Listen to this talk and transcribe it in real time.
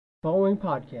Following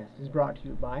podcast is brought to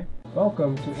you by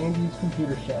Welcome to Andy's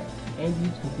Computer Shack,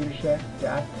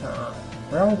 andyscomputershack.com.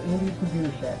 Browse Andy's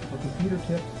Computer Shack for computer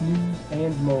tips, news,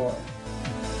 and more.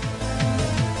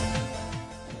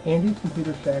 Andy's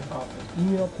Computer Shack offers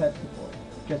email tech support.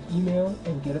 Just email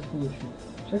and get a solution.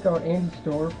 Check out Andy's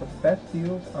store for the best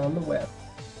deals on the web.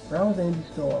 Browse Andy's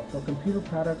store for computer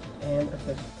products and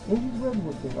accessories. Andy's Web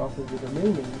Hosting offers a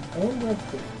domain name and web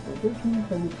space for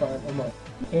 $13.75 a month.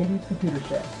 Andy's Computer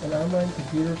Shack, an online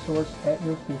computer source at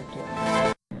your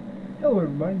fingertips. Hello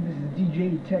everybody, this is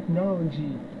DJ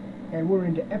Technology, and we're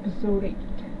into episode 8.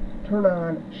 Turn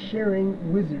on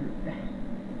Sharing Wizard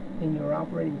in your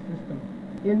operating system.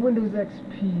 In Windows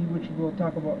XP, which we'll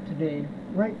talk about today,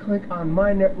 right-click on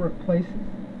My Network Places.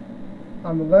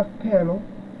 On the left panel,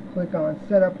 click on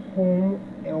Setup Home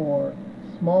or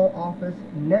Small Office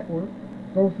Network.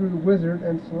 Go through the wizard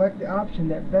and select the option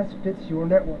that best fits your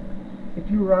network. If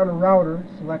you are on a router,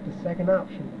 select the second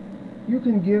option. You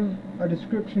can give a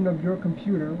description of your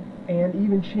computer and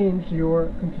even change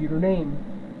your computer name.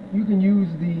 You can use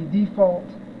the default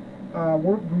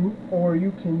work group, or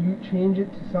you can change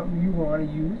it to something you want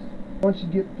to use. Once you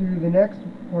get through the next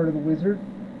part of the wizard,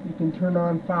 you can turn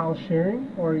on file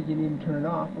sharing, or you can even turn it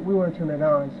off, but we want to turn it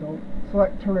on, so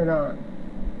select turn it on.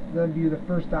 That'll be the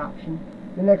first option.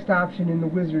 The next option in the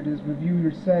wizard is review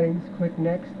your settings. Click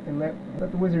next and let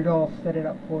the wizard all set it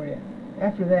up for you.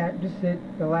 After that, just hit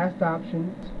the last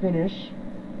option, finish,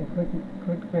 and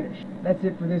click finish. That's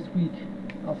it for this week.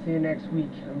 I'll see you next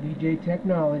week. I'm DJ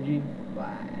Technology.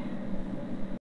 Bye.